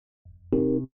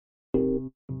Welcome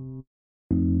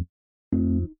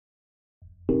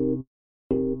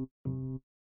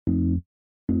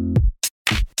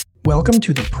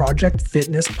to the Project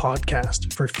Fitness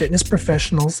podcast for fitness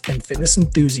professionals and fitness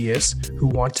enthusiasts who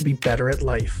want to be better at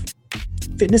life.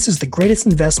 Fitness is the greatest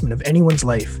investment of anyone's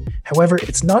life. However,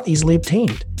 it's not easily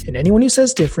obtained, and anyone who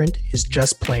says different is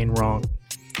just plain wrong.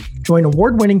 Join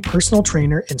award-winning personal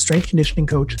trainer and strength conditioning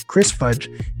coach Chris Fudge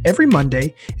every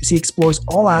Monday as he explores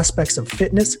all aspects of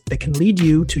fitness that can lead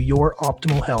you to your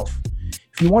optimal health.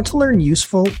 If you want to learn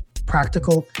useful,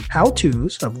 practical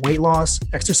how-tos of weight loss,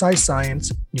 exercise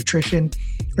science, nutrition,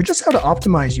 or just how to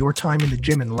optimize your time in the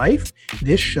gym and life,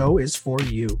 this show is for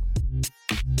you.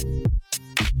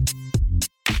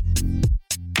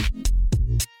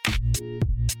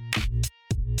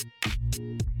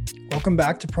 Welcome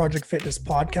back to Project Fitness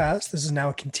Podcast. This is now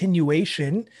a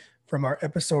continuation from our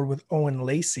episode with Owen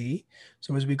Lacey.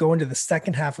 So as we go into the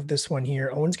second half of this one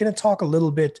here, Owen's going to talk a little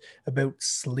bit about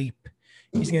sleep.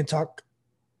 He's going to talk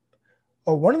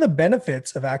one of the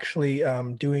benefits of actually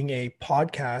doing a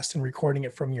podcast and recording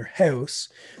it from your house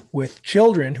with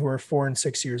children who are 4 and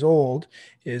 6 years old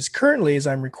is currently, as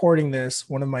I'm recording this,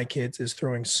 one of my kids is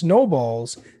throwing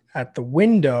snowballs at the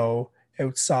window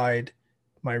outside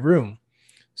my room.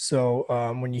 So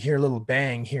when you hear a little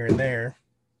bang here and there,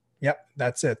 yep,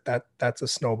 that's it. That's a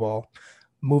snowball.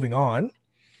 Moving on.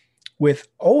 With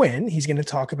Owen, he's going to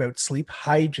talk about sleep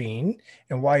hygiene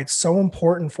and why it's so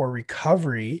important for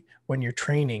recovery when you're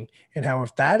training, and how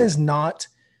if that is not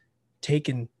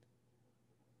taken,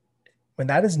 when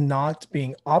that is not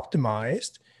being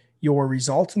optimized, your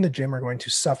results in the gym are going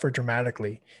to suffer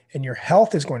dramatically and your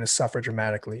health is going to suffer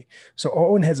dramatically. So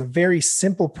Owen has a very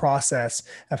simple process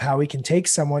of how he can take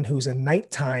someone who's a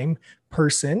nighttime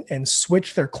person and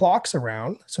switch their clocks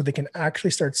around so they can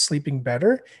actually start sleeping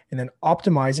better and then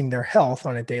optimizing their health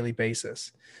on a daily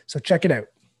basis. So check it out.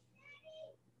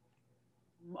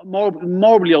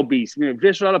 Morbidly obese,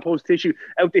 visceral adipose tissue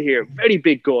out to here, very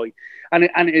big guy,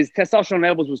 and his testosterone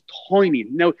levels was tiny.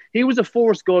 Now he was the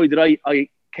first guy that I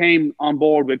came on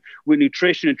board with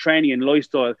nutrition and training and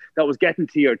lifestyle that was getting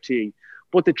TRT,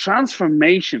 but the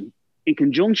transformation in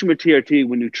conjunction with TRT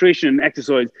with nutrition and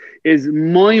exercise is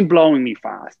mind-blowingly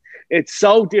fast. It's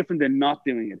so different than not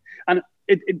doing it, and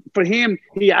for him,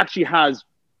 he actually has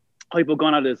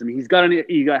hypogonadism.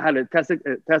 He had a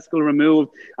testicle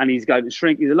removed, and he's got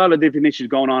shrink. There's a lot of different issues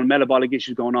going on, metabolic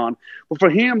issues going on. But for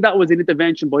him, that was an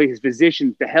intervention by his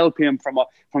physician to help him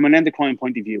from an endocrine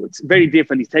point of view. It's very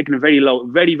different. He's taking a very low,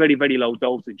 very, very, very low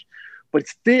dosage. But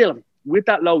still, with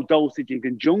that low dosage in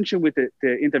conjunction with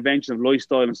the intervention of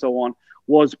lifestyle and so on,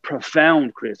 was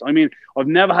profound, Chris. I mean, I've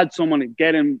never had someone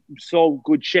get in so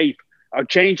good shape or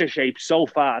change their shape so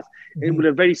fast with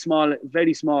a very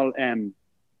small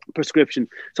prescription.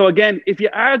 So again, if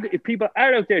people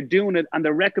are out there doing it and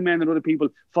they're recommending other people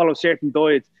follow certain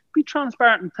diets, be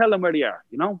transparent and tell them where they are.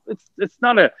 It's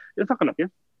not gonna be.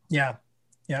 Yeah.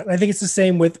 I think it's the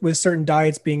same with certain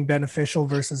diets being beneficial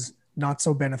versus not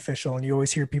so beneficial. And you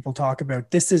always hear people talk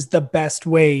about this is the best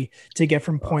way to get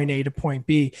from point A to point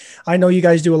B. I know you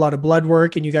guys do a lot of blood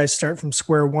work and you guys start from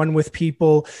square one with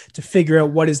people to figure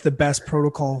out what is the best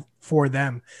protocol for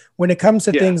them. When it comes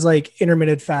to things like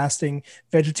intermittent fasting,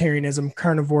 vegetarianism,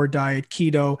 carnivore diet,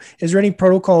 keto, is there any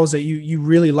protocols that you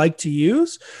really like to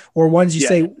use, or ones you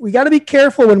say, we got to be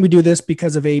careful when we do this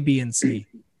because of A, B, and C?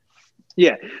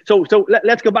 Yeah. So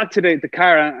let's go back to the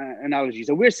car analogy.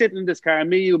 So we're sitting in this car,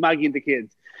 me, you, Maggie, and the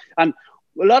kids. And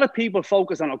a lot of people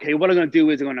focus on, okay, what I'm going to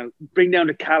do is I'm going to bring down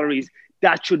the calories.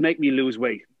 That should make me lose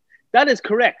weight. That is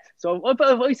correct. So if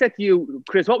I said to you,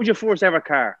 Chris, what was your first ever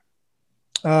car?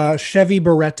 Chevy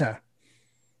Beretta.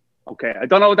 Okay. I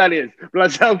don't know what that is, but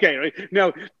that's okay, right?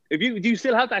 Now, do you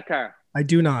still have that car? I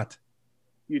do not.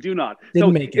 You do not.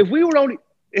 Didn't make it.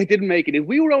 It didn't make it. If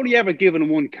we were only ever given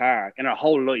one car in our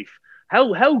whole life,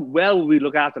 how well would we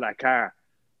look after that car?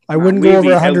 I wouldn't go over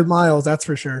 100 miles, that's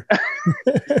for sure.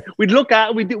 We'd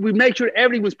make sure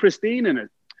everything was pristine in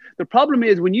it. The problem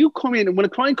is when you come in, and when a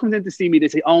client comes in to see me, they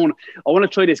say, "Oh, I want to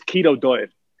try this keto diet."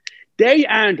 They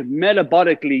aren't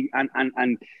metabolically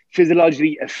and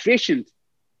physiologically efficient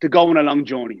to go on a long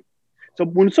journey. So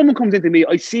when someone comes into me,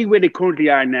 I see where they currently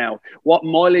are now, what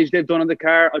mileage they've done on the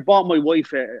car. I bought my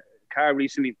wife a car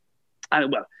recently,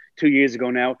 and 2 years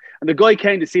ago now. And the guy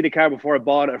came to see the car before I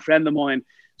bought it, a friend of mine.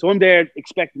 So I'm there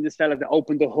expecting this fella to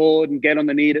open the hood and get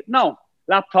underneath it. No,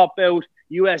 laptop out,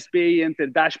 USB into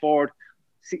the dashboard,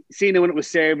 seeing it when it was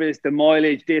serviced, the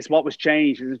mileage, what was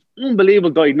changed. There's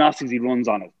unbelievable diagnostics he runs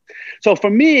on it. So for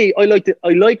me, I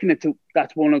liken it to,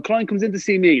 that's when a client comes in to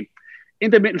see me,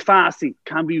 intermittent fasting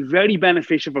can be very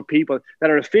beneficial for people that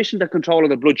are efficient at controlling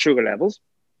their blood sugar levels,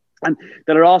 and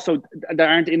that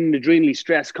aren't in an adrenally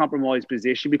stress compromised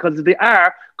position, because if they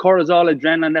are, cortisol,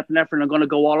 adrenaline, epinephrine are going to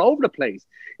go all over the place.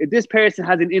 If this person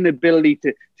has an inability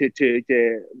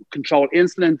to control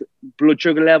insulin, blood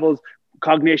sugar levels,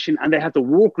 cognition, and they have to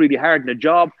work really hard in their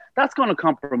job, that's going to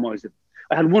compromise it.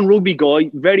 I had one rugby guy,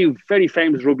 very, very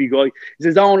famous rugby guy. He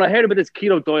says, "Oh, I heard about this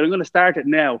keto diet. I'm going to start it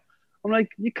now." I'm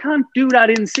like, you can't do that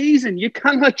in season. You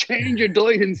cannot change your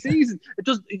diet in season.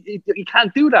 You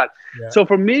can't do that. Yeah. So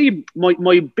for me,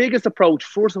 my biggest approach,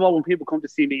 first of all, when people come to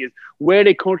see me, is where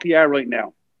they currently are right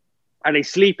now. Are they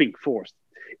sleeping first?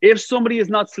 If somebody is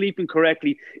not sleeping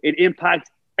correctly, it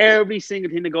impacts every single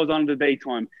thing that goes on in the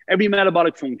daytime, every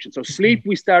metabolic function. So sleep,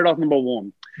 we start off number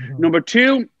one. Number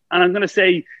two, and I'm going to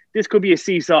say this could be a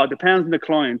seesaw, depends on the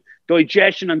client,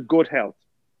 digestion and gut health.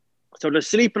 So they're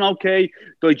sleeping okay,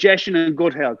 digestion and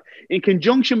good health. In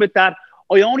conjunction with that,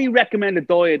 I only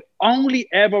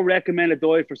ever recommend a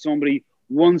diet for somebody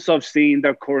once I've seen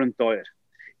their current diet.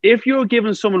 If you're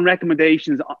giving someone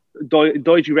recommendations,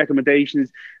 dietary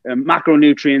recommendations,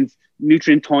 macronutrients,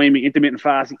 nutrient timing, intermittent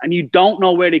fasting, and you don't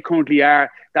know where they currently are,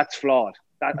 that's flawed.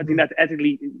 I think that's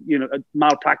ethically,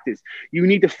 malpractice. You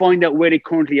need to find out where they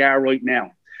currently are right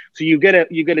now. So you get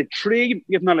a 3,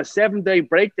 if not a 7-day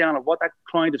breakdown of what that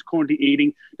client is currently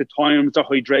eating, the times, their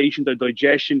hydration, their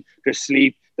digestion, their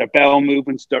sleep, their bowel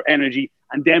movements, their energy,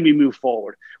 and then we move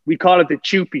forward. We call it the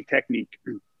CHUPI technique.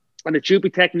 And the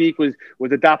CHUPI technique was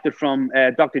adapted from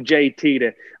Dr. Jay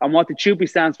Teta. And what the CHUPI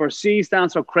stands for, C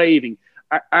stands for craving.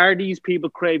 Are these people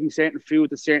craving certain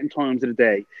food at certain times of the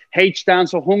day? H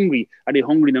stands for hungry. Are they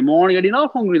hungry in the morning? Are they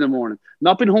not hungry in the morning?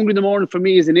 Not being hungry in the morning for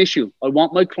me is an issue. I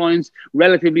want my clients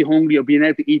relatively hungry or being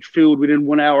able to eat food within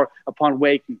 1 hour upon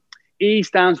waking. E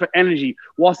stands for energy.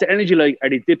 What's the energy like? Are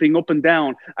they dipping up and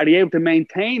down? Are they able to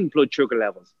maintain blood sugar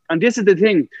levels? And this is the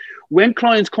thing. When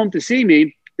clients come to see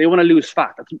me, they want to lose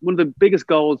fat. That's one of the biggest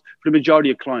goals for the majority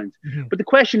of clients. But the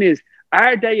question is,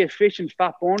 are they efficient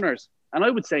fat burners? And I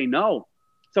would say no.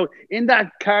 So in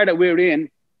that car that we're in,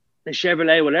 the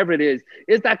Chevrolet, whatever it is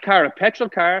that car a petrol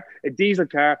car, a diesel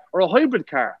car, or a hybrid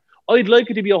car? I'd like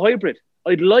it to be a hybrid.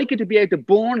 I'd like it to be able to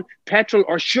burn petrol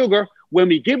or sugar when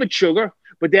we give it sugar,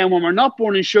 but then when we're not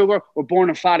burning sugar, we're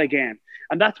burning fat again.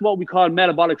 And that's what we call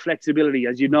metabolic flexibility,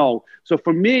 as you know. So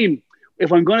for me,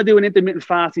 if I'm going to do an intermittent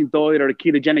fasting diet or a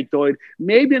ketogenic diet,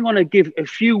 maybe I'm going to give a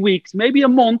few weeks, maybe a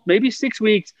month, maybe 6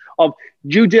 weeks of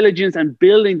due diligence and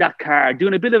building that car,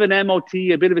 doing a bit of an MOT,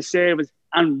 a bit of a service.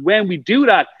 And when we do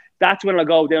that, that's when I'll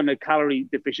go down the calorie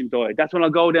deficient diet. That's when I'll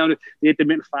go down to the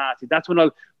intermittent fasting. That's when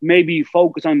I'll maybe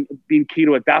focus on being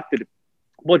keto adapted.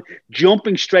 But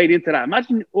jumping straight into that,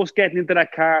 imagine us getting into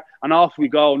that car and off we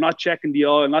go, not checking the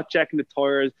oil, not checking the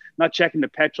tires, not checking the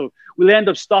petrol. We'll end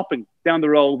up stopping down the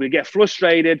road. We'll get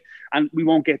frustrated and we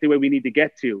won't get to where we need to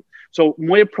get to. So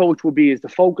my approach will be to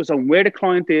focus on where the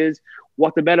client is,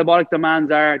 what the metabolic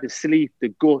demands are, the sleep, the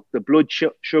gut, the blood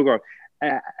sugar,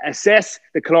 assess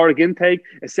the caloric intake,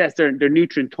 assess their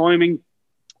nutrient timing,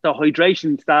 the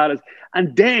hydration status,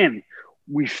 and then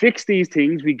we fix these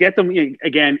things. We get them,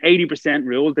 again, 80%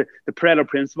 rule, the Pareto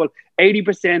principle,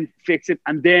 80% fix it,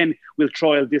 and then we'll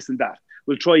trial this and that.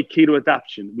 We'll try keto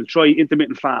adaptation. We'll try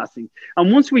intermittent fasting.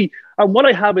 And what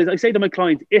I have is, I say to my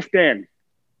clients, the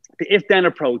if-then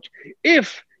approach.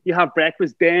 If you have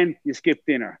breakfast, then you skip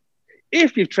dinner.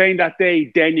 If you've trained that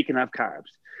day, then you can have carbs.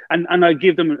 And I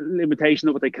give them a limitation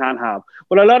of what they can have.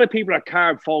 But a lot of people are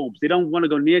carb phobes. They don't want to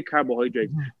go near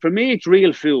carbohydrates. For me, it's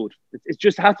real food. It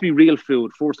just has to be real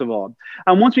food, first of all.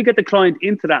 And once we get the client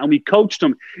into that and we coach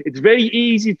them, it's very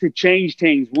easy to change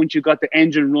things once you've got the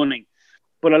engine running.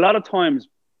 But a lot of times,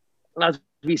 as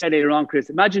we said earlier on, Chris,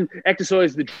 imagine exercise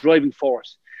is the driving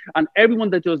force. And everyone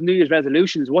that does New Year's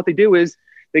resolutions, what they do is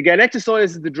they get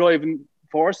exercise as the driving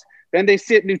force. Then they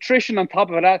sit nutrition on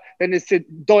top of that. Then they sit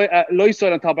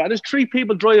lifestyle on top of that. There's 3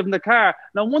 people driving the car.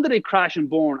 No wonder they crash and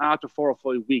burn after 4 or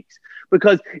 5 weeks,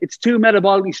 because it's too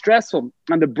metabolically stressful.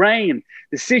 And the brain,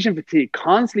 decision fatigue,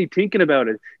 constantly thinking about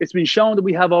it. It's been shown that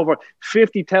we have over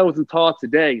 50,000 thoughts a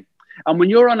day. And when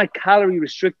you're on a calorie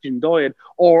restriction diet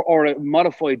or a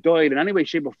modified diet in any way,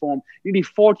 shape or form, nearly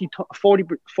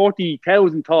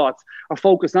 40,000 thoughts are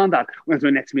focused on that. When's my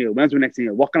next meal? When's my next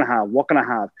meal? What can I have? What can I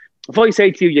have? If I say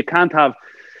to you, you can't have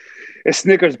a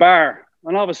Snickers bar,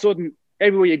 and all of a sudden,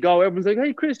 everywhere you go, everyone's like,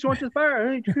 hey, Chris, do you want this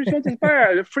bar? Hey, Chris, do you want this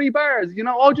bar? 3 bars,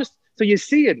 so you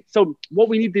see it. So what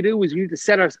we need to do is we need to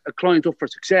set our clients up for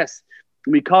success.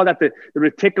 And we call that the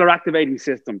reticular activating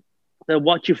system. That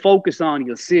what you focus on,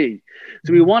 you'll see.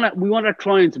 So we want our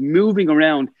clients moving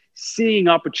around, seeing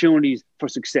opportunities for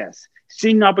success,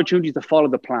 seeing opportunities to follow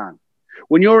the plan.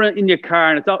 When you're in your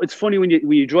car, and it's funny when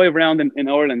you drive around in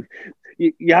Ireland,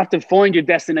 you have to find your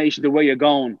destination to where you're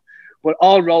going, but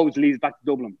all roads leads back to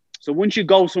Dublin. So once you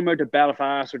go somewhere to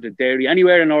Belfast or to Derry,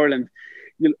 anywhere in Ireland,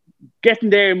 getting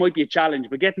there might be a challenge,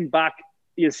 but getting back,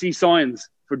 you'll see signs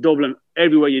for Dublin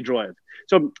everywhere you drive.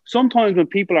 So sometimes when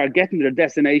people are getting to their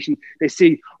destination, they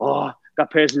see, oh, that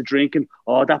person's drinking,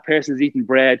 oh, that person's eating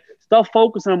bread. Stop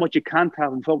focusing on what you can't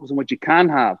have and focus on what you can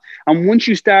have. And once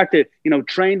you start to,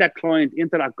 train that client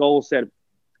into that goal set,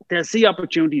 they'll see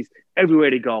opportunities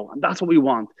everywhere they go. And that's what we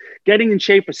want. Getting in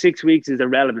shape for 6 weeks is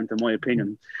irrelevant, in my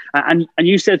opinion. And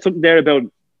you said something there about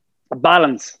a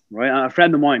balance, right? A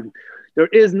friend of mine, there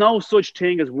is no such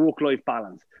thing as work-life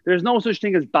balance. There's no such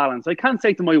thing as balance. I can't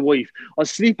say to my wife, I'll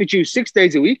sleep with you 6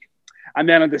 days a week, and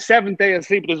then on the 7th day, I'll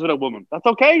sleep with this other woman. That's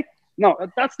okay? No,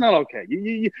 that's not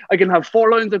okay. I can have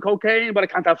 4 lines of cocaine, but I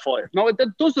can't have 5. No, it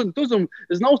doesn't.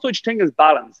 There's no such thing as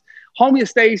balance.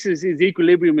 Homeostasis is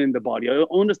equilibrium in the body. I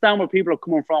understand where people are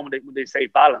coming from when they say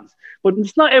balance, but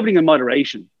it's not everything in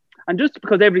moderation. And just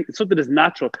because something is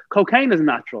natural, cocaine is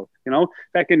natural,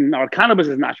 or cannabis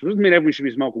is natural. Doesn't mean everyone should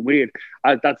be smoking weed.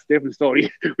 That's a different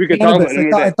story. We can talk about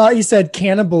it. I thought you said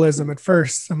cannibalism at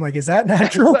first. I'm like, is that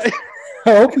natural?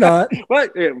 I hope not.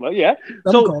 Well, yeah.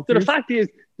 So the fact is,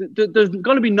 there's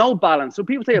going to be no balance. So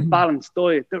people say a balanced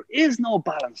diet. There is no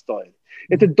balanced diet.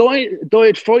 It's a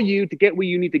diet for you to get where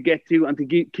you need to get to and to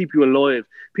keep you alive.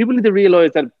 People need to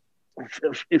realize that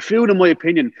in food, in my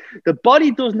opinion, the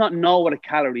body does not know what a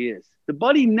calorie is. The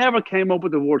body never came up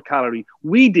with the word calorie.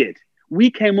 We did. We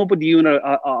came up with the unit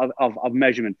of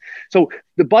measurement. So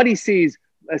the body sees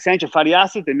essential fatty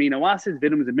acids, amino acids,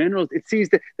 vitamins and minerals. It sees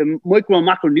the micro and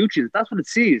macronutrients. That's what it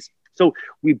sees. So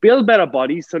we build better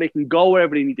bodies so they can go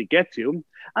wherever they need to get to.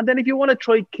 And then if you want to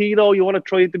try keto, you want to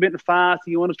try intermittent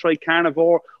fasting, you want to try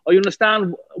carnivore, or you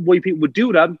understand why people would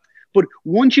do that. But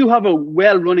once you have a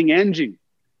well-running engine,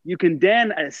 you can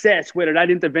then assess whether that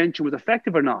intervention was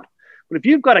effective or not. But if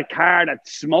you've got a car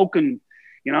that's smoking,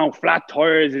 flat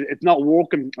tires, it's not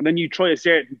working, and then you try a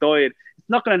certain diet, it's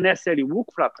not going to necessarily work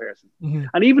for that person. Mm-hmm.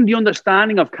 And even the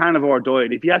understanding of carnivore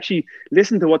diet, if you actually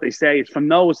listen to what they say, it's from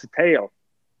nose to tail.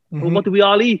 Mm-hmm. Well, what do we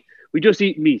all eat? We just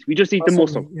eat meat. We just eat the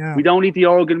muscle. Yeah. We don't eat the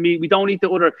organ meat. We don't eat the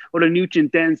other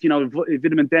nutrient-dense,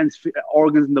 vitamin-dense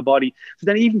organs in the body. So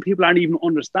then even people aren't even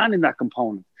understanding that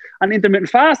component. And intermittent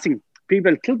fasting,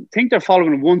 people think they're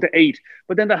following 1 to 8,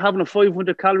 but then they're having a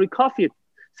 500-calorie coffee at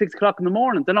 6 o'clock in the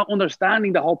morning. They're not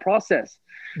understanding the whole process.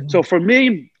 Mm-hmm. So for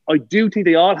me, I do think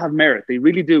they all have merit. They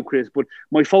really do, Chris. But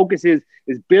my focus is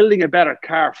building a better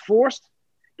car first,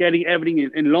 getting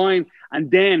everything in line, and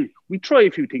then we try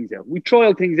a few things out. We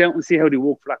trial things out and see how they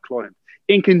work for that client.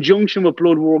 In conjunction with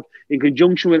blood work, in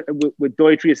conjunction with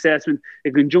dietary assessment,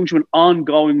 in conjunction with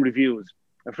ongoing reviews.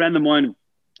 A friend of mine,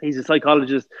 he's a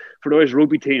psychologist for the Irish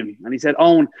rugby team, and he said,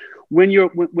 Owen, when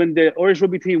the Irish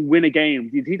rugby team win a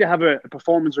game, you need to have a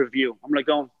performance review. I'm like,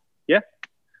 yeah.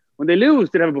 When they lose,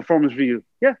 they have a performance review.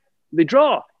 Yeah. They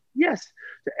draw. Yes.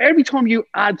 So every time you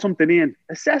add something in,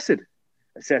 assess it.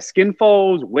 Assess skin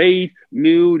folds, weight,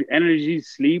 mood, energy,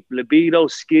 sleep, libido,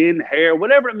 skin, hair,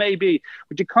 whatever it may be.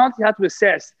 But you constantly have to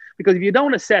assess, because if you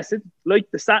don't assess it, like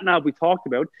the sat nav we talked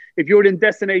about, if you're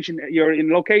you're in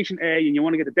location A and you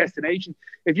want to get the destination,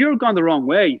 if you're gone the wrong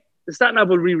way, the sat nav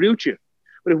will reroute you.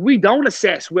 But if we don't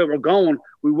assess where we're going,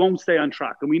 we won't stay on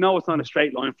track. And we know it's not a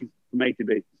straight line from A to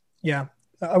B. Yeah.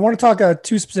 I want to talk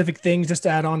 2 specific things just to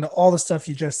add on to all the stuff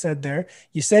you just said there.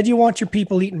 You said you want your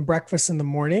people eating breakfast in the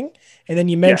morning, and then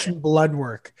you mentioned blood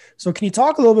work. So can you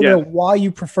talk a little bit about why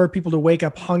you prefer people to wake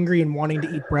up hungry and wanting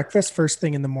to eat breakfast first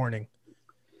thing in the morning?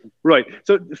 Right.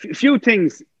 So a few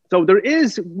things. So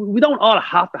we don't all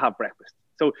have to have breakfast.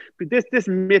 So this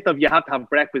myth of you have to have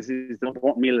breakfast is the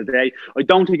important meal of the day, I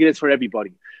don't think it is for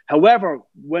everybody. However,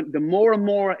 when the more and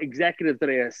more executives that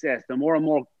I assess, the more and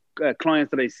more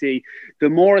clients that I see, the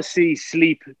more I see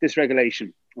sleep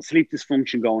dysregulation, sleep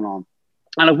dysfunction going on.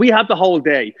 And if we have the whole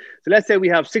day, so let's say we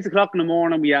have 6 o'clock in the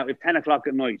morning, we have 10 o'clock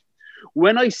at night.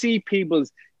 When I see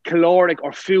people's caloric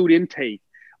or food intake,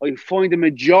 I find the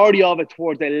majority of it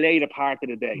towards the later part of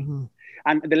the day. Mm-hmm.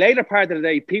 And the later part of the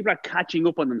day, people are catching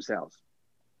up on themselves.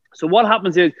 So what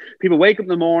happens is people wake up in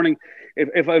the morning.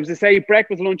 If I was to say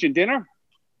breakfast, lunch, and dinner,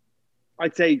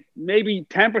 I'd say maybe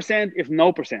 10%, if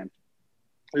no percent.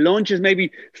 Lunch is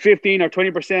maybe 15 or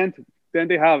 20%. Then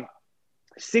they have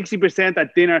 60%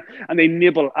 at dinner and they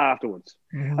nibble afterwards.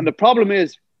 Mm-hmm. And the problem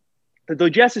is the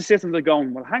digestive systems are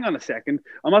going, well, hang on a second.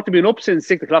 I'm not to be up since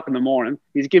 6 o'clock in the morning.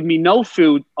 He's giving me no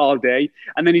food all day.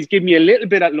 And then he's giving me a little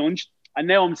bit at lunch. And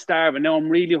now I'm starving. Now I'm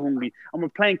really hungry. And we're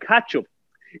playing catch up.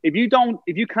 If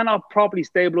you cannot properly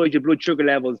stabilize your blood sugar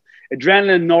levels,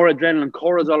 adrenaline, noradrenaline,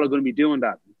 cortisol are going to be doing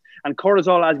that. And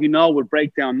cortisol, as we know, will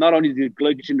break down not only the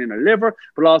glycogen in the liver,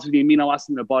 but also the amino acids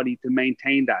in the body to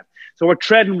maintain that. So we're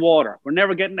treading water. We're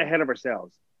never getting ahead of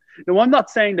ourselves. Now, I'm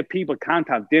not saying that people can't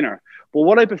have dinner, but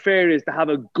what I prefer is to have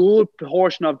a good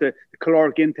portion of the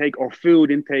caloric intake or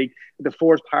food intake in the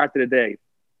first part of the day.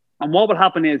 And what will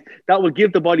happen is that will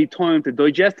give the body time to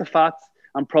digest the fats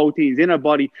and proteins in our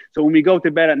body. So when we go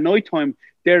to bed at night time,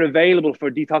 they're available for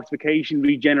detoxification,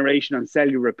 regeneration, and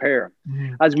cellular repair.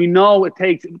 As we know, it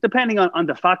takes, depending on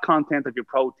the fat content of your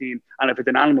protein, and if it's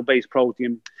an animal-based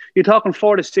protein, you're talking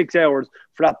 4 to 6 hours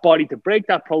for that body to break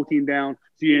that protein down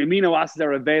so your amino acids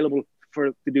are available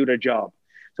to do their job.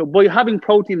 So by having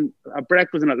protein at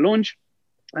breakfast and at lunch,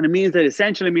 and it means that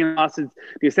essential amino acids,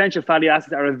 the essential fatty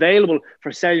acids are available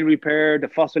for cellular repair, the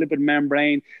phospholipid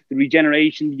membrane, the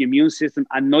regeneration, the immune system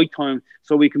at nighttime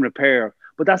so we can repair.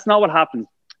 But that's not what happens.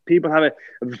 People have a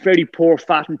very poor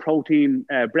fat and protein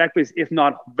breakfast, if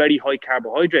not very high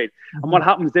carbohydrate. And what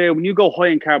happens there, when you go high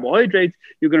in carbohydrates,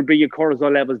 you're going to bring your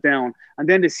cortisol levels down. And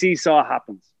then the seesaw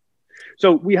happens.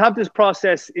 So we have this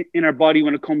process in our body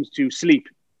when it comes to sleep.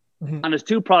 And there's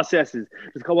two processes.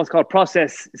 There's what's called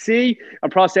process C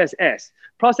and process S.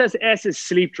 Process S is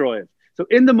sleep drive. So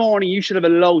in the morning, you should have a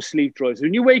low sleep drive. So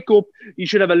when you wake up, you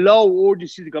should have a low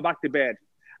urgency to go back to bed.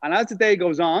 And as the day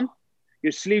goes on,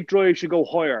 your sleep drive should go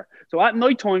higher. So at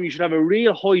nighttime, you should have a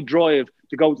real high drive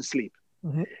to go to sleep.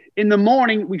 In the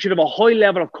morning, we should have a high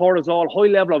level of cortisol,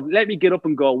 high level of let me get up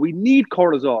and go. We need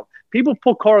cortisol. People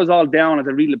put cortisol down as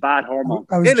a really bad hormone.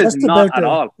 It is not at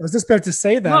all. I was just about to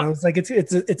say that. I was like, it's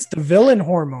the villain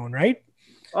hormone, right?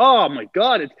 Oh my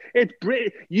God!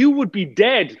 You would be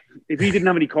dead if you didn't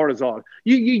have any cortisol.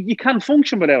 You can't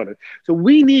function without it. So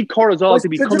we need cortisol to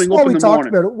be coming up in the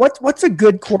morning. About it, what's a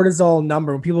good cortisol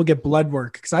number when people get blood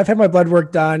work? Because I've had my blood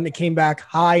work done. It came back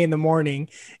high in the morning,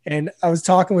 and I was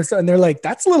talking with someone, and they're like,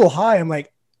 "That's a little high." I'm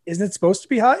like, "Isn't it supposed to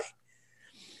be high?"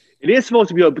 It is supposed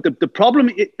to be high, but the problem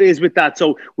is with that.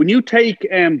 So when you take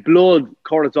blood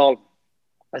cortisol,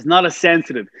 it's not as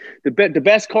sensitive. The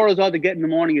best cortisol to get in the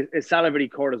morning is salivary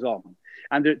cortisol.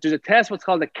 And there's a test, what's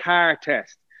called the CAR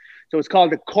test. So it's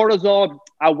called the cortisol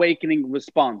awakening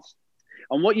response.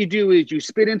 And what you do is you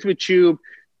spit into a tube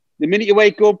the minute you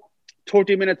wake up,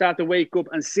 30 minutes after wake up,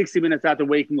 and 60 minutes after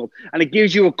waking up. And it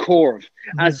gives you a curve.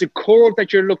 And it's the curve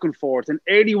that you're looking for. It's an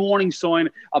early warning sign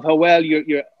of how well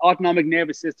your autonomic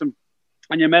nervous system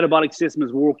and your metabolic system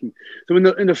is working. So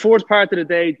in the first part of the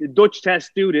day, the Dutch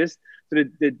tests do this. So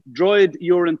the dried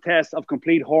urine test of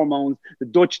complete hormones, the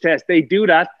Dutch test, they do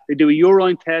that. They do a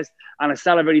urine test and a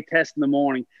salivary test in the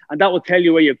morning. And that will tell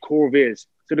you where your curve is.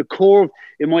 So the curve,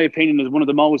 in my opinion, is one of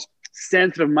the most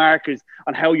sensitive markers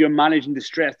on how you're managing the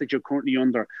stress that you're currently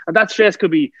under. And that stress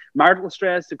could be marital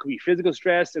stress, it could be physical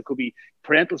stress, it could be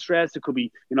parental stress, it could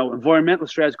be, environmental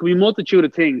stress, it could be a multitude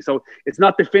of things. So it's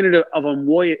not definitive of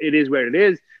why it is where it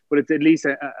is, but it's at least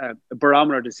a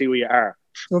barometer to see where you are.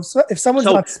 So if someone's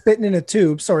not spitting in a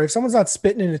tube,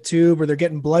 or they're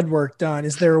getting blood work done,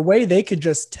 is there a way they could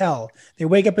just tell? They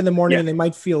wake up in the morning and they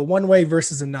might feel one way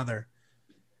versus another.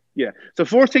 Yeah. So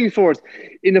first things first,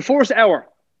 in the first hour,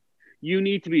 you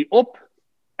need to be up,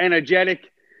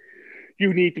 energetic.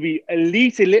 You need to be at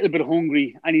least a little bit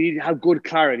hungry, and you need to have good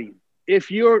clarity. If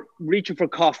you're reaching for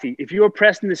coffee, if you're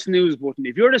pressing the snooze button,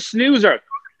 if you're the snoozer,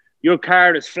 your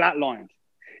card is flatlined.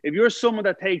 If you're someone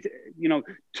that takes,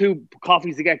 2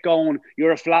 coffees to get going,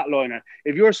 you're a flatliner.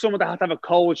 If you're someone that has to have a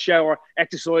cold shower,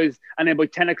 exercise, and then by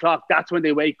 10 o'clock, that's when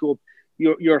they wake up,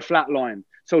 you're a flatline.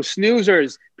 So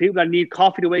snoozers, people that need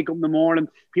coffee to wake up in the morning,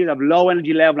 people that have low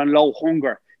energy level and low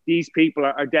hunger, these people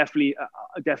are definitely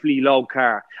low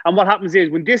car. And what happens is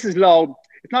when this is low,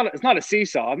 it's not a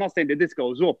seesaw. I'm not saying that this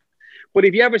goes up, but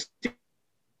if you ever see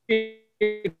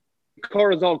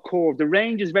cortisol curve, the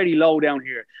range is very low down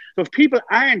here. So if people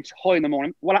aren't high in the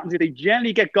morning, what happens is they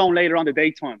generally get going later on the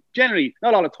daytime. Generally,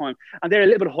 not all the time, and they're a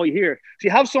little bit high here. So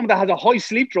you have someone that has a high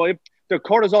sleep drive, their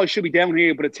cortisol should be down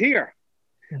here, but it's here.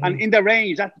 And in the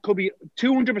range, that could be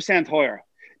 200% higher.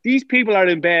 These people are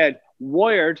in bed,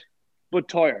 wired, but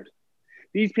tired.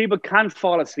 These people can't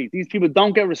fall asleep. These people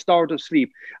don't get restorative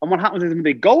sleep. And what happens is when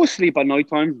they go to sleep at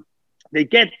nighttime, they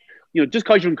get, just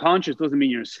because you're unconscious doesn't mean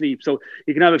you're asleep. So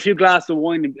you can have a few glasses of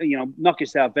wine and, knock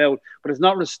yourself out, but it's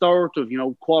not restorative,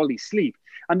 quality sleep.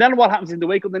 And then what happens is they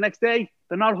wake up the next day,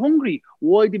 they're not hungry.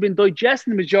 Why? They've been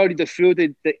digesting the majority of the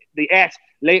food they ate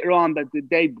later on the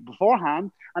day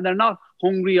beforehand, and they're not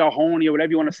hungry or horny or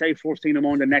whatever you want to say first thing in the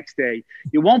morning the next day.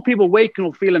 You want people waking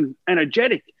up feeling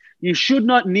energetic. You should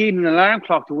not need an alarm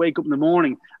clock to wake up in the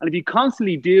morning. And if you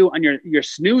constantly do and you're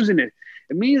snoozing it,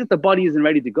 it means that the body isn't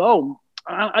ready to go.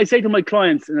 I say to my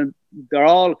clients, and they're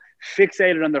all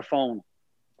fixated on their phone,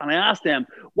 and I ask them,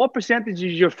 what percentage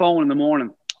is your phone in the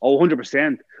morning? Oh,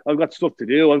 100%. I've got stuff to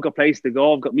do. I've got places to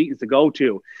go. I've got meetings to go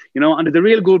to, and there's a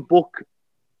real good book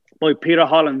by Peter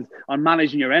Hollins on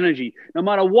managing your energy. No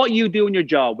matter what you do in your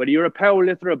job, whether you're a power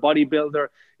lifter, a bodybuilder,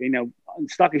 on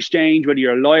stock exchange, whether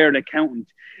you're a lawyer, an accountant,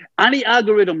 any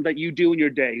algorithm that you do in your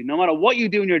day, no matter what you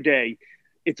do in your day,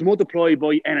 it's multiplied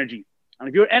by energy. And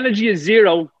if your energy is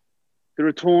zero, the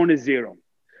return is zero.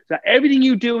 So everything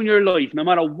you do in your life, no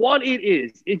matter what it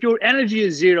is, if your energy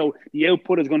is zero, the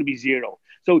output is going to be zero.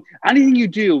 So anything you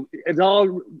do is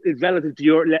all is relative to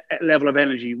your level of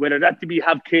energy, whether that to be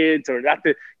have kids or that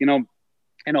to,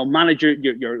 manage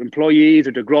your employees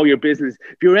or to grow your business.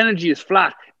 If your energy is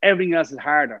flat, everything else is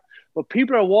harder. But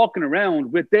people are walking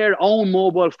around with their own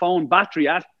mobile phone battery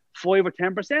at 5 or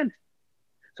 10%.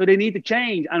 So they need to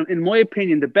change. And in my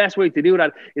opinion, the best way to do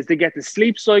that is to get the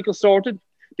sleep cycle sorted,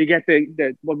 to get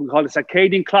the what we call the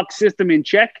circadian clock system in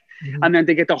check, and then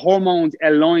to get the hormones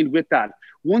aligned with that.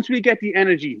 Once we get the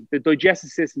energy, the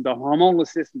digestive system, the hormonal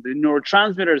system, the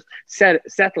neurotransmitters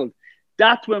settled,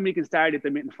 that's when we can start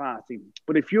intermittent fasting.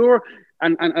 But if you're,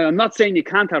 and I'm not saying you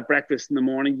can't have breakfast in the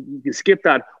morning, you can skip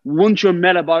that once you're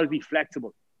metabolically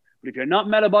flexible. But if you're not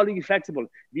metabolically flexible,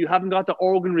 if you haven't got the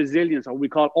organ resilience, or we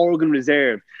call organ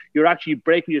reserve, you're actually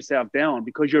breaking yourself down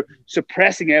because you're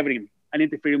suppressing everything and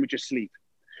interfering with your sleep.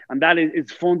 And that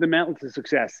is fundamental to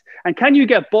success. And can you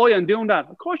get by on doing that?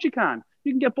 Of course you can.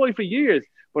 You can get by for years,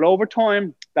 but over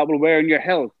time, that will wear on your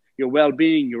health, your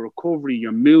well-being, your recovery,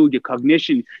 your mood, your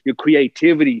cognition, your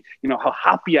creativity, how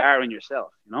happy you are in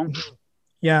yourself,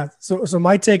 Yeah. So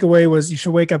my takeaway was you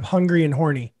should wake up hungry and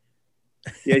horny.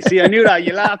 Yeah, see, I knew that.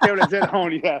 You laughed out and said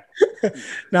horny, yeah.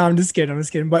 No, I'm just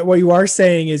kidding. But what you are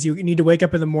saying is you need to wake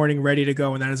up in the morning ready to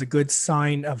go, and that is a good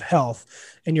sign of health.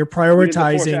 And you're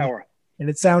prioritizing, and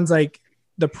it sounds like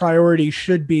the priority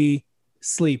should be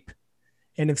sleep.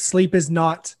 And if sleep is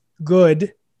not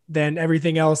good, then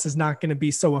everything else is not going to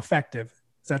be so effective.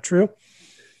 Is that true?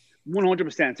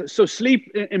 100%. So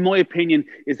sleep, in my opinion,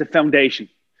 is the foundation.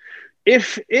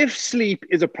 If sleep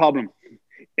is a problem,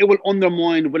 it will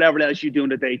undermine whatever else you do in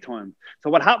the daytime. So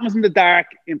what happens in the dark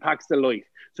impacts the light.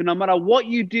 So no matter what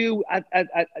you do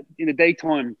in the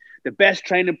daytime, the best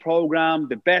training program,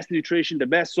 the best nutrition, the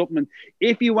best supplement,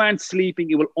 if you aren't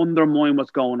sleeping, it will undermine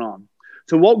what's going on.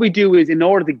 So what we do is, in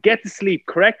order to get the sleep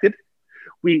corrected,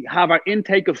 we have our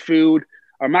intake of food,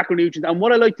 our macronutrients. And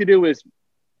what I like to do is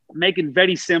make it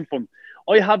very simple.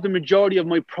 I have the majority of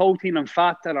my protein and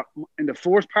fat that are in the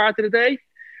first part of the day.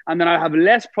 And then I have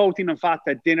less protein and fat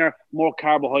at dinner, more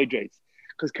carbohydrates.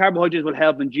 Because carbohydrates will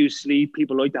help induce sleep.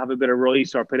 People like to have a bit of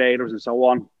rice or potatoes and so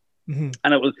on. And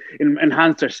it will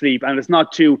enhance their sleep. And it's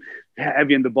not too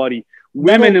heavy in the body.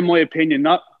 Women, in my opinion,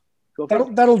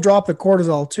 that'll drop the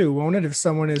cortisol too, won't it? If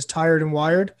someone is tired and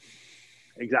wired.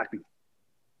 Exactly.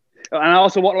 And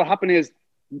also what will happen is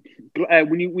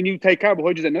when you take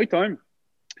carbohydrates at nighttime,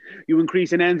 you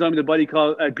increase an enzyme in the body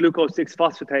called glucose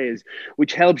 6-phosphatase,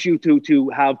 which helps you to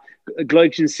have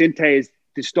glycogen synthase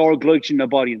to store glycogen in the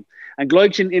body. And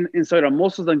glycogen inside our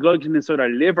muscles and glycogen inside our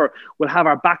liver will have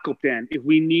our backup then if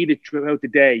we need it throughout the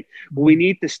day. But we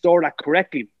need to store that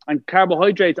correctly. And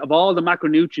carbohydrates, of all the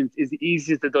macronutrients, is the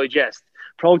easiest to digest.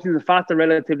 Proteins and fats are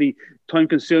relatively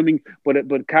time-consuming, but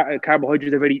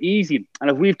carbohydrates are very easy. And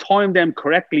if we've timed them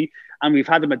correctly and we've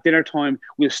had them at dinner time,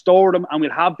 we'll store them and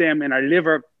we'll have them in our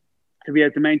liver to be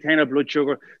able to maintain our blood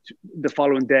sugar the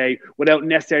following day without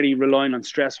necessarily relying on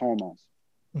stress hormones.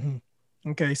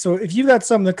 Okay, so if you've got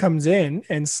someone that comes in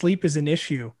and sleep is an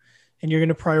issue and you're going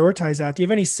to prioritize that, do you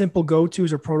have any simple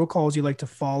go-tos or protocols you like to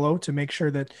follow to make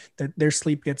sure that their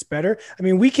sleep gets better? I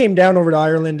mean, we came down over to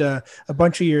Ireland a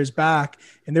bunch of years back,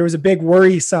 and there was a big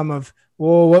worrisome of,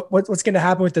 well, what's going to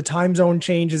happen with the time zone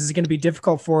changes? Is it going to be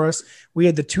difficult for us? We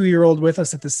had the 2-year-old with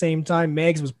us at the same time.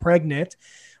 Megs was pregnant.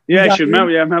 Yeah, I should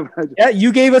remember. Yeah, I remember. Yeah,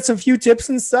 you gave us a few tips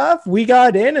and stuff. We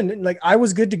got in, and like I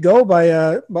was good to go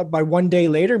by 1 day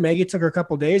later. Maggie took her a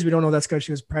couple of days. We don't know if that's because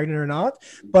she was pregnant or not.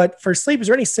 But for sleep, is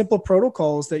there any simple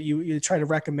protocols that you try to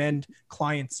recommend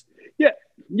clients?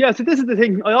 Yeah. So this is the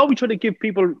thing. I always try to give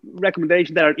people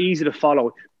recommendations that are easy to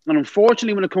follow. And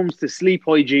unfortunately, when it comes to sleep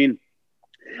hygiene,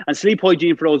 and sleep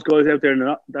hygiene, for those guys out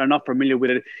there that are not familiar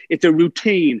with it, it's a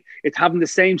routine. It's having the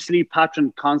same sleep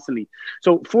pattern constantly.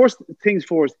 So first things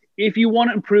first, if you want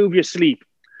to improve your sleep,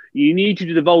 you need to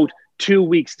devote 2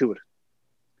 weeks to it.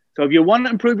 So if you want to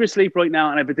improve your sleep right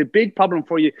now, and if it's a big problem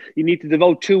for you, you need to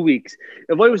devote 2 weeks.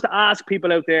 If I was to ask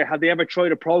people out there, have they ever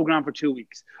tried a program for 2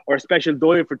 weeks, or a special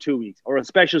diet for 2 weeks, or a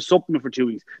special supplement for 2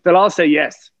 weeks? They'll all say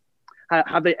yes.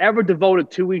 Have they ever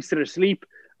devoted 2 weeks to their sleep?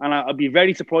 And I'll be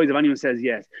very surprised if anyone says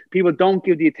yes. People don't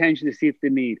give the attention to sleep they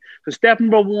need. So step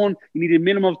number one, you need a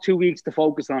minimum of 2 weeks to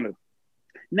focus on it.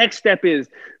 Next step is,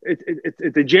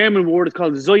 it's a German word, it's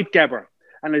called Zeitgeber.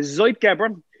 And a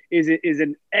Zeitgeber is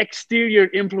an exterior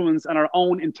influence on our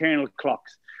own internal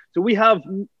clocks. So we have,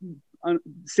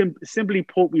 simply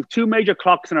put, we have two major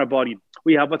clocks in our body.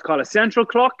 We have what's called a central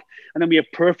clock, and then we have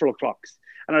peripheral clocks.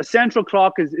 And our central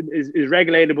clock is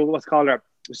regulated by what's called our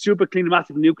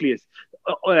supraclinomatic nucleus.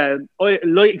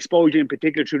 Light exposure in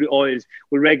particular through the oils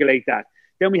will regulate that.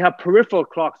 Then we have peripheral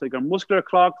clocks, like our muscular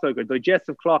clocks, like our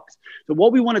digestive clocks. So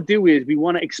what we want to do is we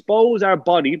want to expose our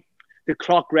body to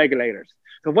clock regulators.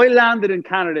 So if I landed in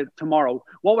Canada tomorrow,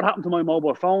 what would happen to my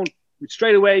mobile phone?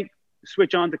 Straight away,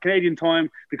 switch on to Canadian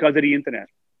time because of the internet.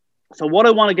 So what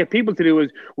I want to get people to do is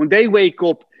when they wake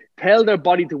up, tell their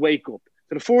body to wake up.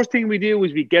 So the first thing we do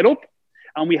is we get up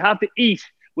and we have to eat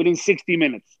within 60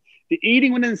 minutes. The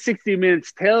eating within 60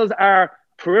 minutes tells our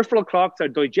peripheral clocks, our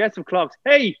digestive clocks,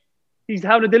 hey, he's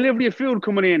having a delivery of food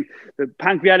coming in. The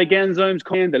pancreatic enzymes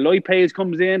come in, the lipase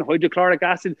comes in, hydrochloric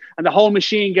acid, and the whole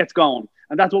machine gets going.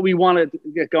 And that's what we want to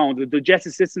get going. The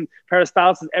digestive system,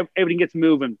 peristalsis, everything gets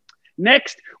moving.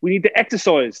 Next, we need to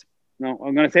exercise. No,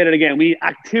 I'm going to say that again. We need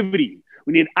activity.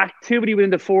 We need activity within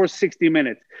the first 60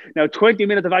 minutes. Now, 20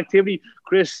 minutes of activity,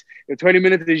 Chris, if 20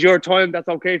 minutes is your time, that's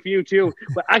okay for you too.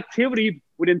 But activity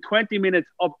within 20 minutes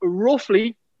of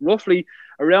roughly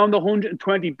around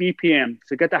 120 BPM.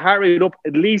 So get the heart rate up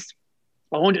at least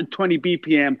 120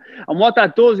 BPM. And what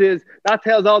that does is that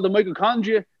tells all the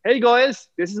mitochondria, hey guys,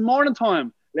 this is morning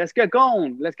time. Let's get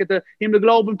going. Let's get the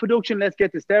hemoglobin production. Let's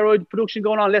get the steroid production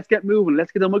going on. Let's get moving.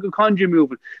 Let's get the mitochondria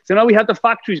moving. So now we have the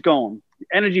factories going,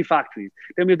 energy factories.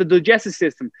 Then we have the digestive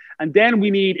system. And then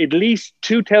we need at least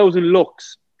 2,000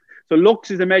 lux. So lux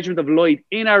is a measurement of light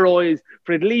in our eyes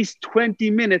for at least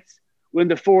 20 minutes when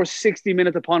the first 60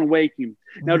 minutes upon waking.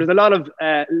 Mm-hmm. Now, there's a lot of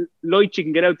light you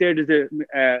can get out there. There's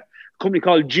a company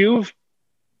called Juve.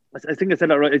 I think I said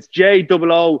that right. It's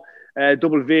JOOV.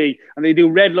 And they do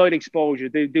red light exposure.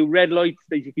 They do red lights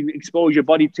that you can expose your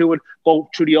body to it, both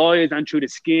through the eyes and through the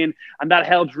skin. And that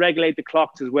helps regulate the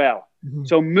clocks as well. Mm-hmm.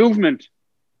 So movement,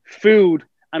 food,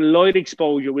 and light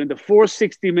exposure within the first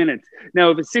 60 minutes. Now,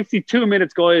 if it's 62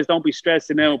 minutes, guys, don't be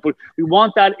stressing out. But we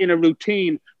want that in a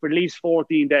routine for at least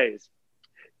 14 days.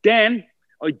 Then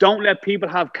I don't let people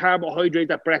have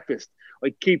carbohydrates at breakfast. I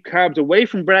keep carbs away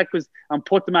from breakfast and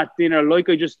put them at dinner, like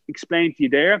I just explained to you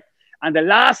there. And the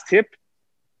last tip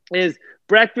is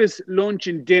breakfast, lunch,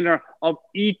 and dinner of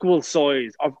equal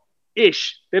size, of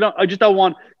ish. I just don't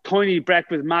want tiny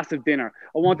breakfast, massive dinner.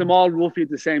 I want them all roughly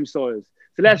the same size.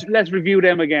 So let's review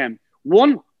them again.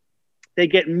 One, they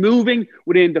get moving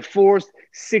within the first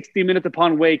 60 minutes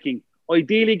upon waking.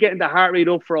 Ideally getting the heart rate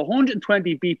up for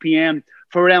 120 BPM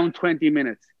for around 20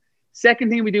 minutes. Second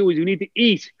thing we do is we need to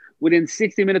eat within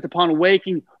 60 minutes upon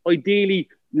waking, ideally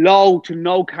low to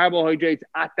no carbohydrates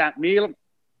at that meal.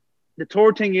 The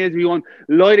third thing is we want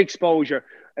light exposure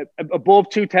above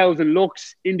 2,000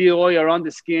 lux in the eye or on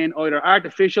the skin, either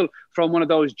artificial from one of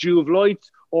those Juve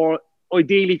lights or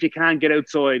ideally if you can get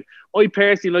outside. I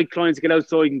personally like clients to get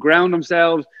outside and ground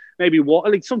themselves, maybe walk.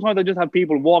 Like sometimes I just have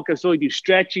people walk outside, do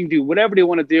stretching, do whatever they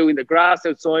want to do in the grass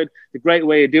outside. It's a great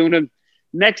way of doing it.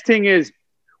 Next thing is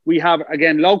we have,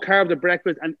 again, low carbs at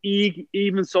breakfast and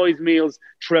even sized meals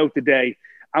throughout the day.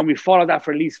 And we follow that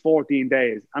for at least 14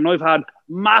 days. And I've had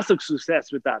massive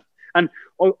success with that. And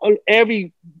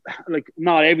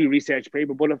not every research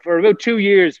paper, but for about 2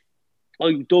 years,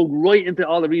 I dug right into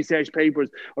all the research papers.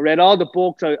 I read all the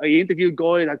books. I interviewed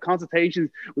guys, had consultations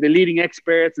with the leading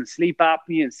experts in sleep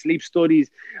apnea and sleep studies.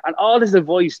 And all this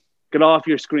advice, get off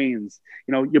your screens.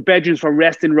 You know, your bedroom's for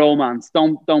rest and romance.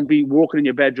 Don't be working in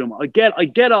your bedroom. I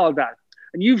get all that.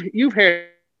 And you've heard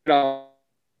all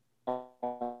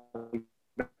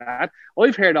that.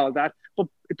 I've heard all that, but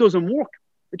it doesn't work.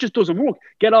 It just doesn't work.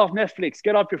 Get off Netflix,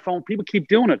 get off your phone. People keep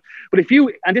doing it. But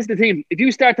and this is the thing, if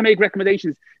you start to make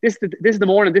recommendations, this is the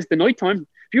morning, this is the nighttime.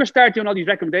 If you start doing all these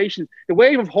recommendations, the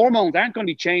wave of hormones aren't going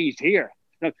to be changed here.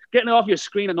 Now, getting off your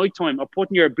screen at nighttime or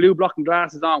putting your blue blocking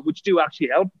glasses on, which do actually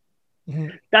help,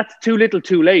 that's too little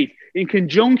too late. In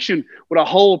conjunction with a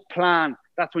whole plan,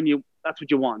 that's what you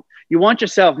want. You want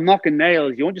yourself knocking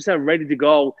nails. You want yourself ready to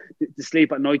go to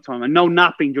sleep at nighttime, and no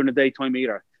napping during the daytime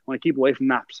either. I want to keep away from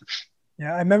naps.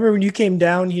 Yeah, I remember when you came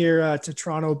down here to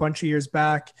Toronto a bunch of years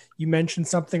back, you mentioned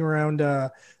something around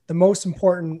the most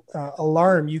important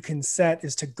alarm you can set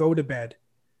is to go to bed,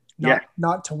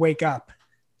 not to wake up.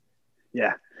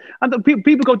 Yeah. And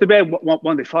people go to bed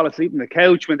when they fall asleep on the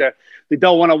couch, when they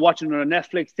don't want to watch it on a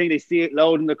Netflix thing. They see it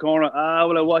loud in the corner.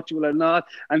 Will I watch it? Will I not?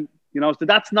 And so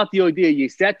that's not the idea. You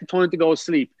set the time to go to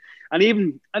sleep, and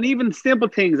even simple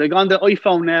things like on the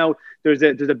iPhone now, there's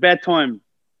a bedtime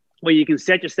where you can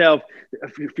set yourself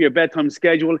for your bedtime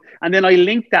schedule, and then I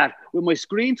link that with my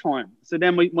screen time. So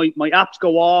then my apps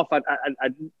go off at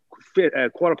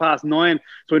 9:15,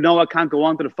 so I know I can't go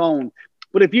onto the phone.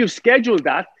 But if you've scheduled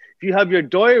that, if you have your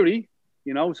diary,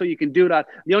 so you can do that.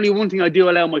 The only one thing I do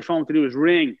allow my phone to do is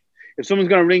ring. If someone's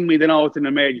going to ring me, then it's an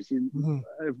emergency. Mm-hmm.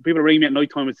 If people ring me at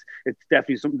night time, it's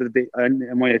definitely something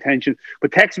that my attention.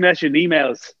 But text message and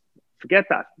emails, forget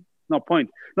that. No point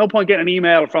getting an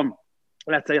email from,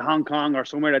 let's say, Hong Kong or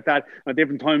somewhere like that, a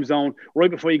different time zone,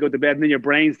 right before you go to bed, and then your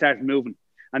brain starts moving.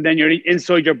 And then you're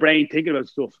inside your brain thinking about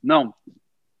stuff. No.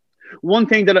 One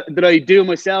thing that I do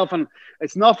myself, and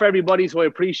it's not for everybody, so I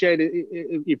appreciate it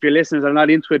if your listeners are not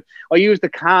into it. I use the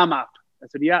Calm app.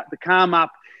 So the Calm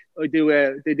app, they do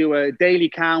a daily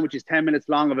Calm, which is 10 minutes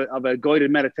long of a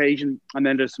guided meditation. And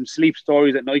then there's some sleep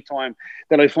stories at nighttime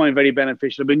that I find very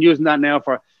beneficial. I've been using that now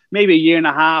for maybe a year and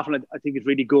a half, and I think it's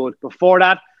really good. Before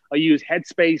that, I use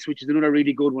Headspace, which is another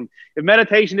really good one. If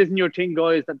meditation isn't your thing,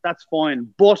 guys, that's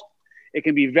fine. But it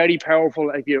can be very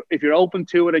powerful if you're open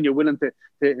to it and you're willing to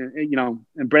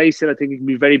embrace it. I think it can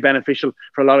be very beneficial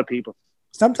for a lot of people.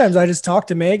 Sometimes I just talk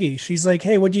to Maggie. She's like,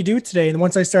 "Hey, what'd you do today?" And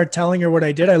once I start telling her what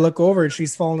I did, I look over and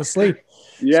she's fallen asleep.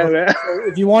 Yeah. So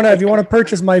if you want to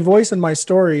purchase my voice and my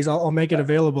stories, I'll make it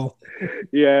available.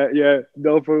 Yeah.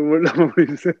 No problem.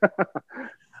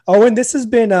 Owen, this has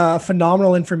been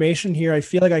phenomenal information here. I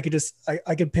feel like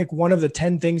I could pick one of the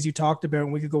 10 things you talked about,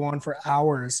 and we could go on for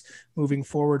hours moving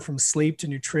forward, from sleep to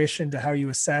nutrition to how you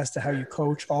assess to how you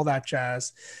coach, all that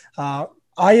jazz.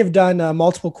 I have done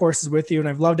multiple courses with you, and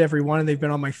I've loved every one, and they've been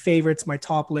on my favorites, my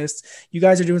top lists. You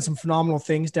guys are doing some phenomenal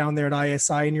things down there at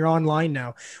ISI, and you're online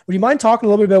now. Would you mind talking a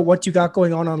little bit about what you got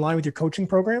going on online with your coaching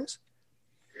programs?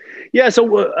 Yeah,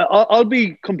 so I'll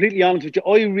be completely honest with you.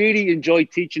 I really enjoy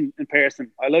teaching in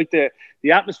person. I like the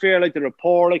atmosphere, I like the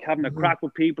rapport, I like having a crack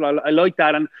with people. I like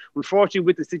that. And unfortunately,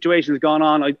 with the situation that's gone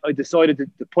on, I decided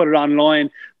to put it online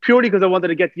purely because I wanted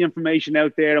to get the information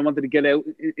out there. I wanted to get out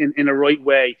in a right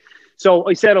way. So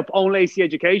I set up Owen Lacey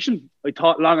Education. I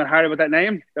thought long and hard about that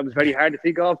name. That was very hard to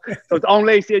think of. So it's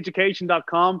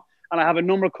owenlacyeducation.com. And I have a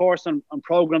number of courses on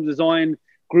program design,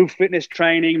 group fitness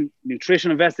training,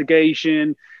 nutrition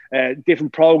investigation,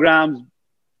 different programs,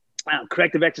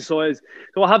 corrective exercise.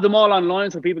 So I'll have them all online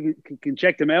so people can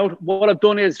check them out. What I've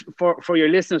done is for your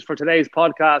listeners for today's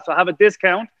podcast, I have a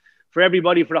discount for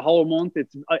everybody for the whole month.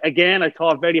 It's I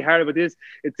thought very hard about this.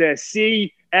 It's a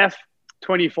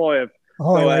CF25.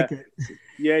 Oh, I like it.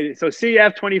 Yeah, so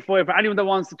CF25 for anyone that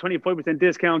wants the 25%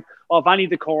 discount off any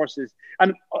of the courses.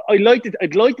 And I'd like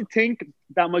to think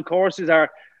that my courses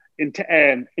are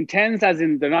intense, as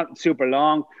in they're not super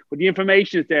long, but the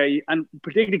information is there, and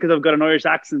particularly because I've got an Irish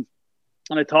accent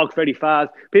and I talk very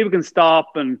fast, people can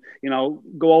stop and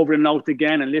go over the notes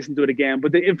again and listen to it again.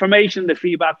 But the information, the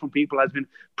feedback from people has been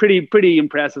pretty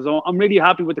impressive. So I'm really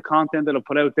happy with the content that I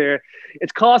put out there.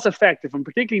 It's cost effective, and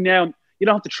particularly now you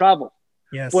don't have to travel.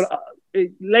 Yes. But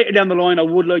later down the line, I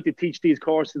would like to teach these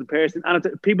courses in person. And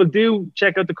if people do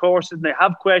check out the courses and they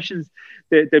have questions,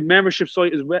 the membership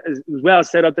site is well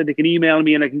set up that they can email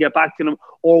me and I can get back to them.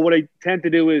 Or what I tend to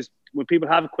do is when people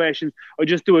have questions, I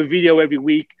just do a video every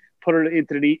week, put it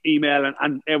into the email,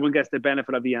 and everyone gets the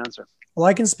benefit of the answer. Well,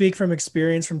 I can speak from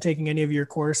experience from taking any of your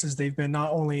courses. They've been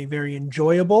not only very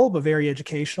enjoyable, but very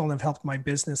educational, and have helped my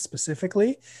business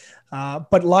specifically.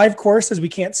 But live courses, we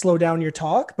can't slow down your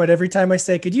talk. But every time I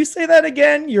say, could you say that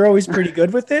again? You're always pretty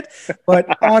good with it.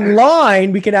 But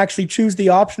online, we can actually choose the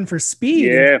option for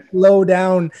speed and slow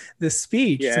down the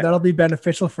speech. Yeah. So that'll be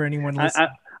beneficial for anyone listening.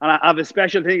 And I have a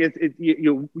special thing.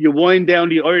 You wind down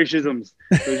the Irishisms.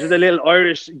 There's just a little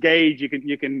Irish gauge.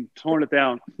 You can turn it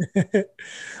down. Well,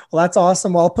 that's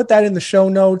awesome. Well, I'll put that in the show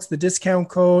notes, the discount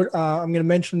code. I'm going to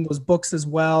mention those books as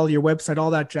well, your website, all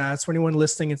that jazz. For anyone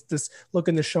listening, it's just look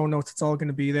in the show notes. It's all going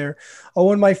to be there.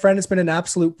 Owen, my friend, it's been an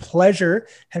absolute pleasure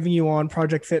having you on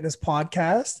Project Fitness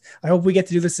Podcast. I hope we get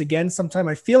to do this again sometime.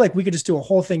 I feel like we could just do a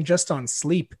whole thing just on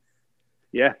sleep.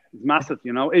 Yeah, it's massive.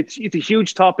 It's a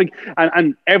huge topic,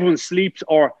 and everyone sleeps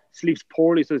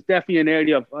poorly. So it's definitely an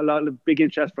area of a lot of big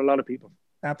interest for a lot of people.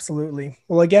 Absolutely.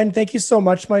 Well, again, thank you so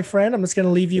much, my friend. I'm just going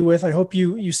to leave you with, I hope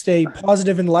you stay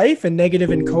positive in life and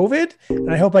negative in COVID. And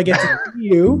I hope I get to see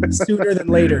you sooner than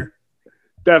later.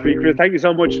 Definitely, Chris. Thank you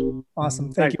so much.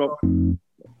 Awesome. Thank you.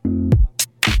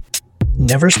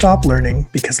 Never stop learning,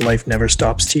 because life never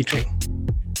stops teaching.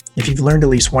 If you've learned at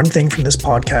least one thing from this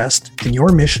podcast and your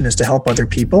mission is to help other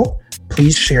people,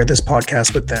 please share this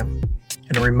podcast with them.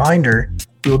 And a reminder,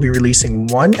 we will be releasing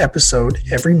one episode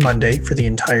every Monday for the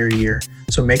entire year.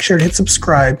 So make sure to hit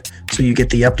subscribe so you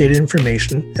get the updated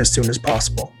information as soon as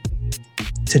possible.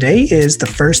 Today is the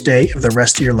first day of the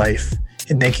rest of your life,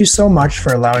 and thank you so much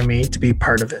for allowing me to be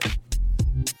part of it.